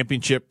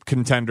championship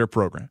contender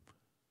program.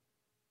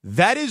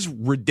 That is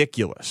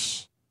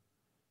ridiculous.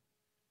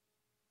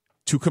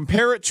 To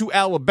compare it to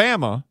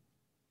Alabama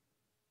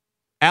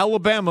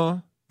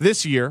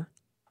this year,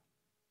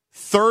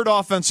 3rd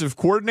offensive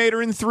coordinator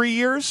in 3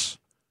 years,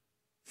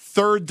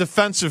 3rd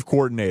defensive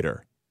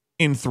coordinator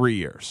in 3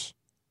 years.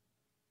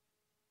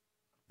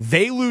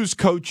 They lose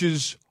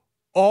coaches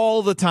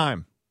all the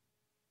time.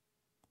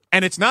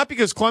 And it's not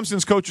because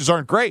Clemson's coaches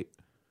aren't great.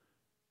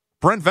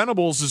 Brent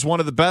Venables is one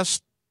of the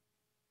best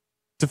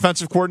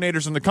defensive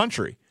coordinators in the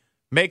country.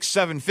 Makes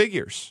 7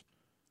 figures.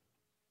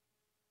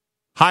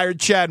 Hired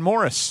Chad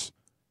Morris.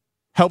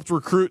 Helped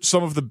recruit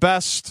some of the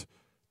best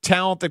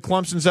talent that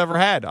Clemson's ever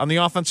had on the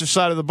offensive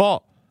side of the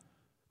ball.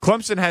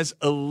 Clemson has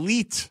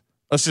elite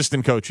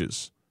assistant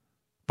coaches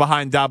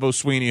behind Dabo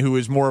Swinney, who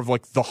is more of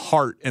like the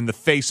heart and the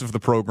face of the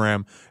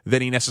program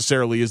than he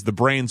necessarily is the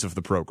brains of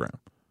the program.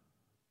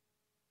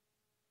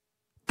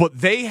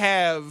 But they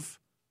have,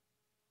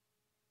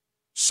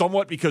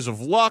 somewhat because of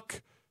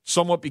luck,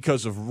 somewhat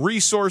because of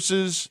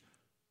resources,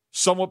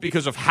 somewhat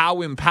because of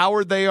how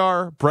empowered they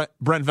are. Brent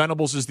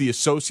Venables is the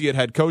associate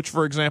head coach,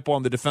 for example,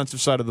 on the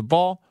defensive side of the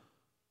ball.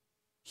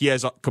 He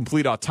has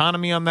complete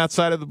autonomy on that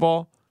side of the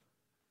ball.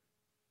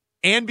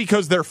 And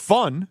because they're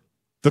fun,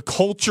 the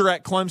culture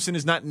at Clemson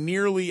is not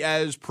nearly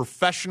as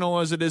professional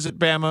as it is at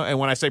Bama. And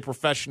when I say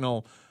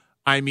professional,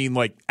 I mean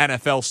like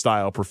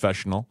NFL-style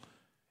professional.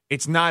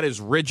 It's not as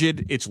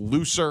rigid. It's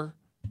looser.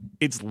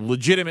 It's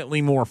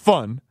legitimately more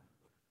fun.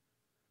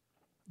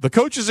 The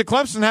coaches at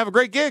Clemson have a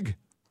great gig.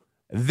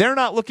 They're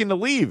not looking to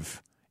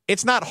leave.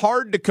 It's not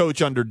hard to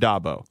coach under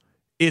Dabo.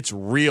 it's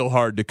real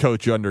hard to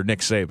coach under Nick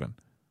Saban.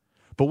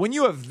 But when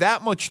you have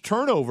that much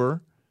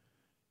turnover,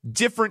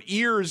 different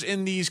ears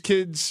in these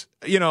kids,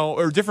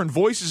 or different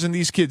voices in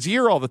these kids'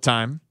 ear all the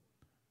time,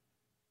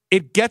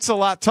 it gets a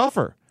lot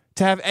tougher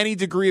to have any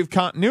degree of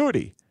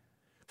continuity.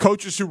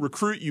 Coaches who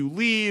recruit you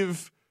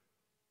leave,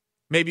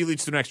 maybe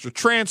leads to an extra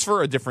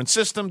transfer, a different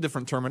system,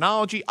 different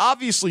terminology.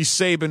 Obviously,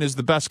 Saban is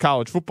the best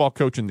college football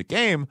coach in the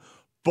game,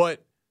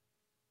 but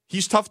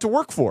he's tough to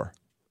work for.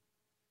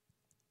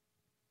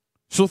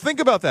 So think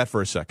about that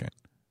for a second.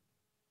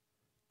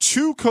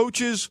 2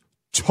 coaches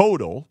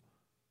total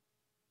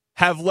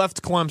have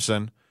left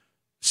Clemson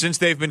since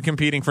they've been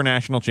competing for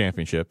national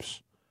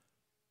championships.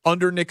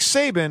 Under Nick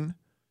Saban,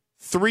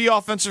 3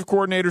 offensive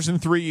coordinators in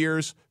 3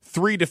 years,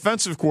 3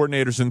 defensive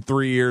coordinators in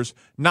 3 years,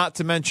 not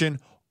to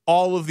mention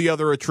all of the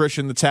other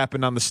attrition that's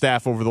happened on the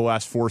staff over the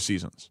last 4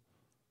 seasons.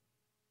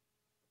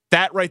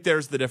 That right there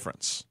is the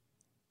difference.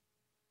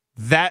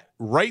 That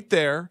right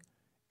there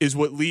is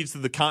what leads to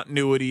the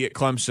continuity at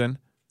Clemson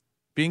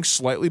being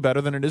slightly better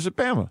than it is at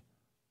Bama.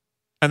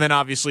 And then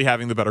obviously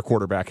having the better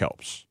quarterback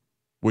helps,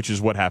 which is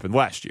what happened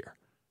last year.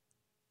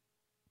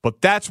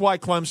 But that's why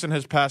Clemson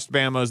has passed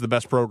Bama as the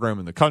best program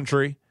in the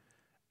country,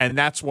 and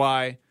that's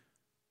why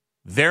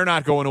they're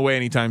not going away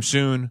anytime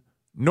soon,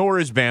 nor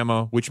is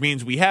Bama, which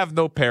means we have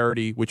no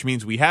parity, which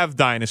means we have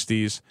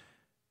dynasties.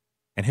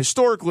 And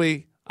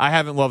historically, I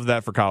haven't loved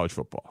that for college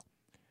football.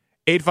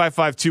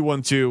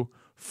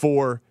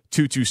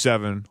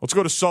 855-212-4227. Let's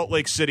go to Salt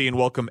Lake City and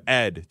welcome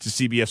Ed to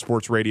CBS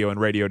Sports Radio and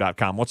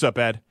radio.com. What's up,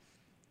 Ed?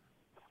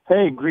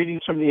 Hey,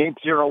 greetings from the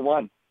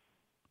 801.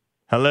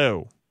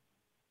 Hello.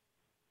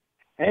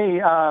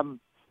 Hey,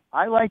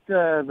 I like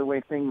the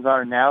way things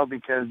are now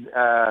because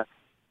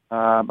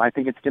I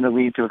think it's going to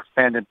lead to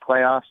expanded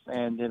playoffs,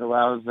 and it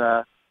allows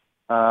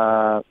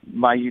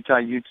my Utah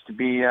Utes to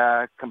be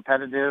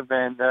competitive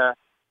and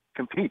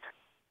compete.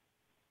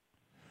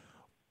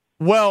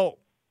 Well,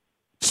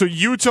 so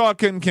Utah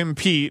can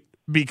compete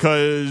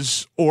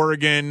because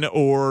Oregon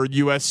or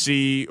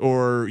USC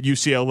or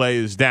UCLA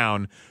is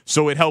down,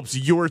 so it helps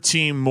your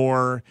team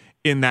more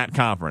in that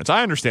conference.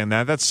 I understand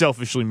that. That's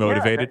selfishly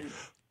motivated.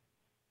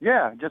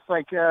 Yeah, just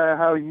like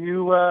how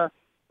you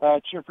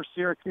cheer for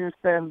Syracuse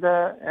and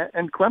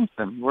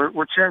Clemson.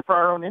 We're cheering for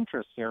our own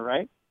interests here,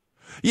 right?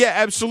 Yeah,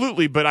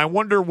 absolutely. But I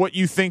wonder what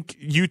you think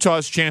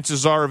Utah's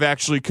chances are of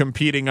actually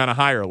competing on a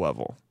higher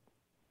level.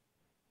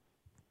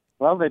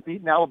 Well, they've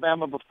beaten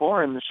Alabama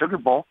before in the Sugar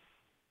Bowl.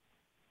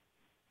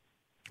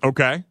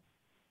 Okay.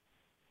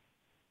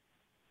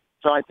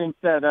 So I think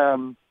that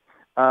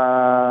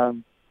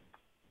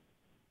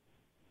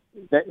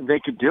they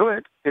could do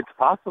it. It's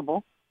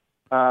possible.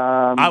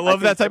 I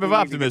love that type of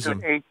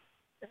optimism.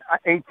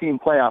 18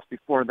 playoffs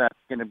before that's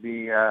going to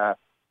be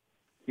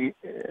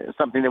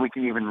something that we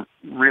can even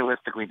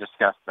realistically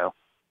discuss, though.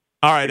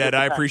 All right, Ed,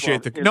 I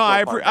appreciate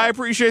I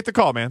appreciate the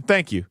call, man.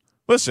 Thank you.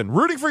 Listen,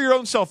 rooting for your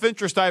own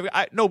self-interest, I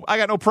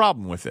got no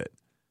problem with it.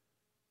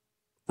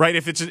 Right?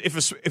 If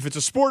it's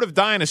a sport of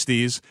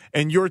dynasties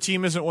and your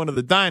team isn't one of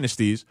the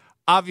dynasties,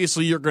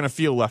 obviously you're going to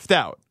feel left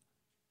out.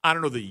 I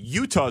don't know that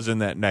Utah's in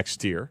that next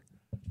tier.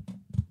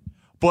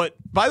 But,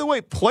 by the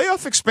way,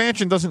 playoff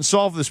expansion doesn't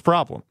solve this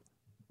problem.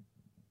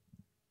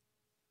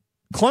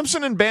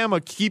 Clemson and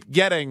Bama keep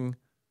getting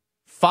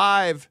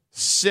 5,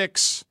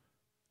 6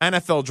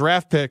 NFL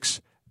draft picks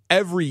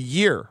every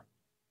year.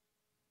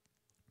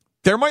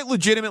 There might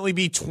legitimately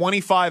be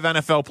 25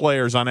 NFL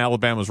players on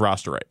Alabama's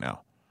roster right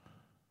now.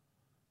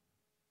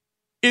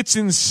 It's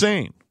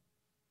insane.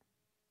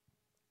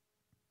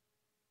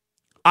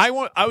 I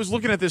was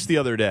looking at this the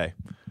other day.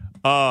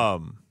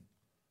 I'm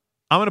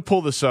going to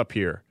pull this up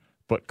here.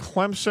 But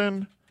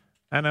Clemson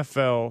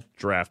NFL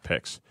draft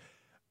picks.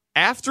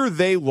 After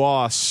they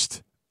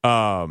lost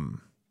the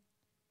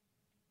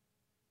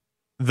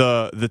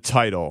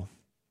title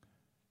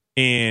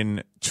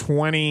in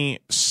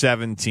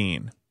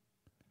 2017,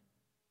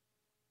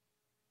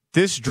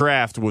 this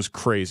draft was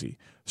crazy.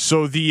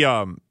 So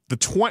the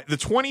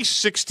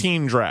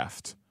 2016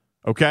 draft,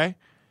 okay?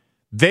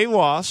 They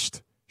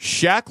lost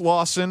Shaq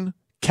Lawson,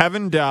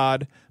 Kevin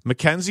Dodd,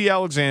 Mackenzie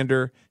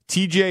Alexander,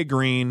 TJ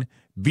Green,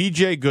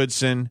 BJ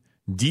Goodson,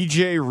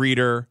 DJ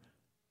Reader,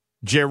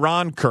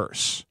 Jaron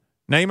Curse.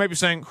 Now you might be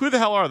saying, who the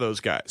hell are those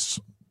guys?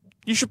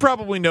 You should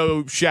probably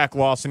know Shaq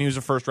Lawson. He was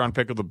a first-round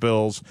pick of the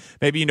Bills.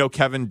 Maybe you know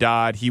Kevin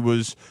Dodd. He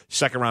was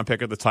second-round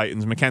pick of the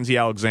Titans. Mackenzie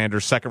Alexander,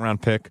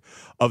 second-round pick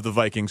of the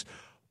Vikings.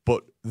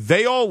 But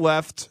they all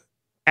left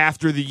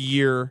after the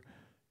year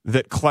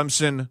that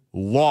Clemson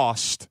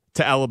lost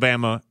to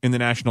Alabama in the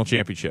national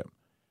championship.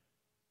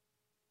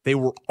 They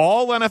were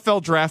all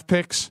NFL draft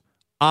picks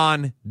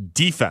on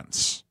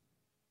defense.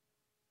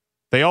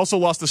 They also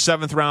lost a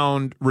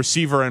 7th-round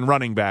receiver and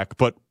running back,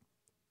 but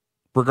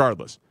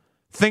regardless,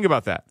 think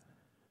about that.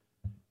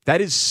 That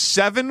is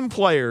 7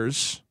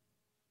 players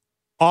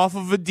off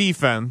of a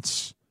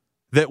defense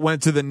that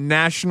went to the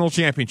national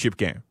championship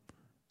game.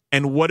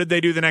 And what did they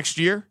do the next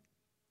year?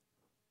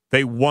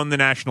 They won the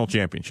national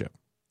championship.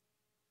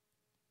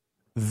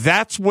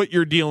 That's what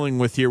you're dealing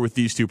with here with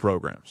these two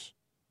programs.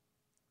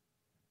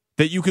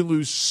 that you can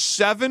lose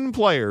 7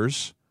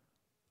 players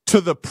to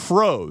the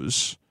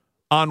pros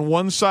on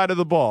one side of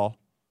the ball,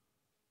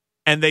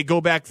 and they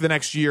go back the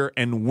next year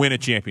and win a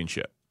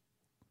championship.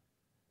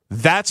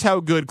 That's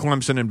how good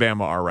Clemson and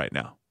Bama are right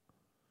now.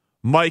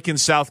 Mike in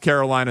South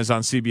Carolina is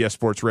on CBS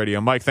Sports Radio.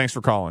 Mike, thanks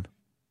for calling.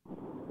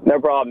 No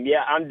problem.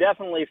 Yeah, I'm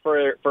definitely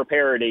for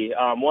parity.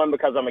 One,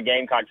 because I'm a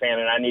Gamecock fan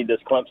and I need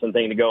this Clemson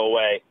thing to go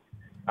away.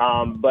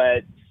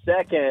 But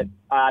second,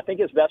 I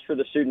think it's best for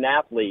the student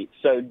athlete.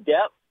 So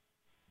depth,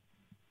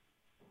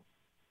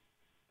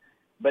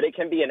 but it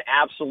can be an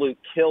absolute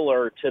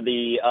killer to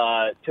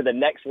the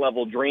next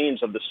level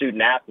dreams of the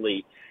student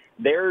athlete.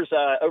 There's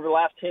over the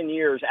last 10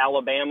 years,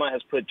 Alabama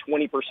has put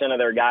 20% of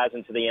their guys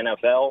into the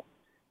NFL.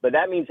 But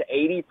that means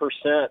 80%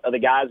 of the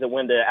guys that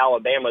went to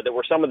Alabama that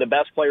were some of the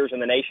best players in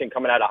the nation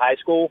coming out of high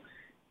school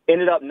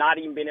ended up not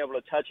even being able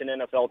to touch an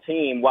NFL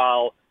team,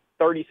 while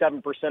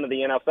 37% of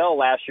the NFL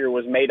last year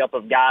was made up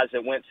of guys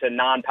that went to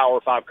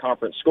non-Power 5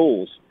 conference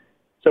schools.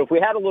 So if we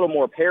had a little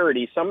more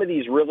parity, some of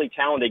these really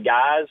talented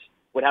guys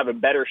would have a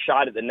better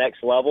shot at the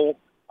next level.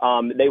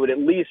 They would at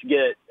least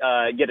get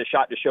a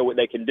shot to show what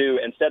they can do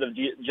instead of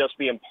just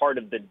being part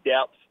of the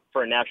depth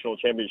for a national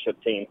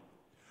championship team.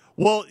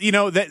 Well,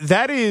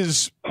 that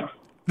is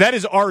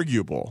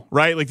arguable,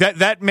 right? Like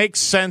that makes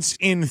sense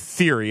in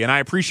theory, and I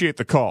appreciate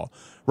the call,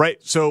 right?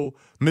 So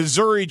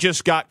Missouri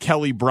just got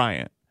Kelly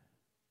Bryant,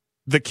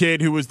 the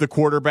kid who was the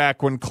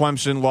quarterback when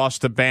Clemson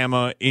lost to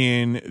Bama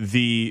in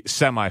the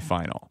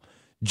semifinal.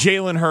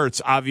 Jalen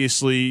Hurts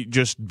obviously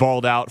just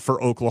balled out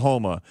for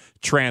Oklahoma,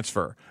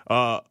 transfer.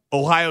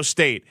 Ohio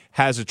State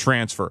has a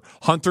transfer.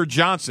 Hunter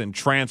Johnson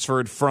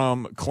transferred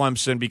from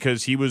Clemson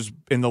because he was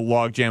in the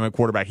logjam at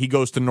quarterback. He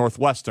goes to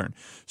Northwestern.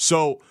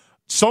 So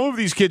some of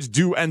these kids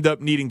do end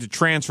up needing to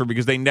transfer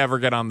because they never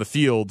get on the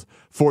field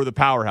for the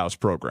powerhouse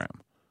program.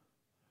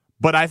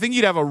 But I think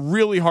you'd have a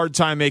really hard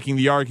time making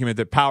the argument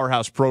that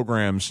powerhouse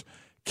programs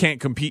can't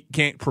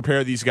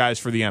prepare these guys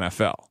for the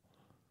NFL.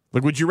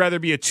 Like, would you rather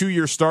be a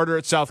 2-year starter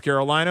at South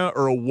Carolina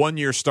or a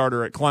 1-year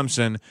starter at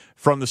Clemson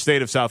from the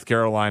state of South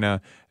Carolina,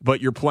 but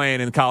you're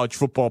playing in college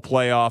football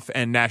playoff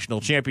and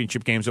national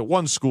championship games at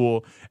one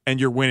school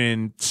and you're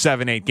winning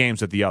 7-8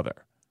 games at the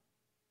other?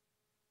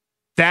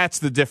 That's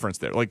the difference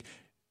there. Like,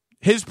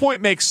 his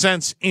point makes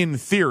sense in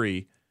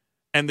theory,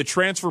 and the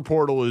transfer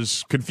portal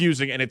is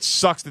confusing, and it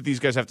sucks that these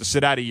guys have to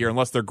sit out a year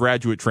unless they're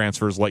graduate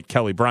transfers like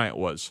Kelly Bryant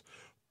was.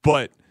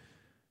 But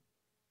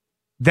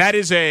that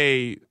is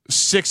a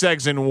 6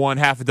 eggs in one,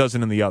 half a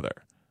dozen in the other.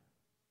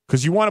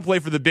 Because you want to play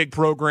for the big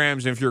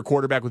programs, and if you're a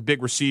quarterback with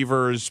big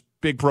receivers,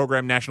 big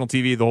program, national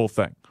TV, the whole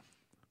thing.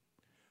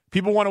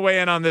 People want to weigh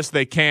in on this,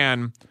 they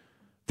can.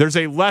 There's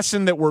a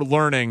lesson that we're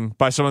learning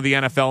by some of the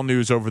NFL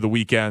news over the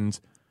weekend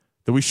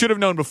that we should have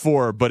known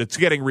before, but it's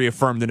getting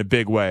reaffirmed in a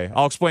big way.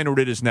 I'll explain what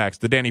it is next.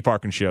 The Danny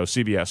Parkins Show,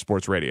 CBS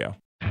Sports Radio.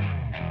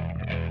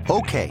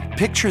 Okay,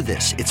 picture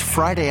this. It's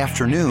Friday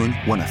afternoon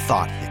when a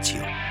thought hits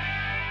you.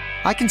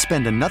 I can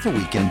spend another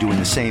weekend doing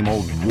the same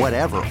old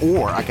whatever,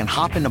 or I can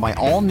hop into my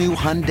all-new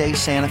Hyundai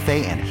Santa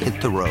Fe and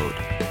hit the road.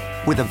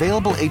 With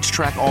available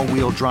H-Track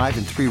all-wheel drive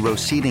and 3-row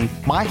seating,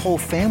 my whole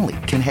family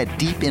can head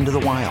deep into the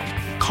wild.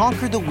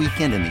 Conquer the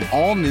weekend in the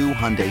all-new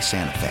Hyundai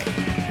Santa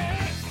Fe.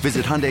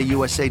 Visit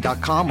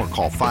HyundaiUSA.com or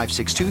call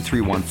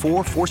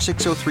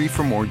 562-314-4603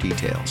 for more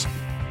details.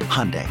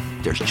 Hyundai,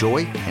 there's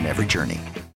joy in every journey.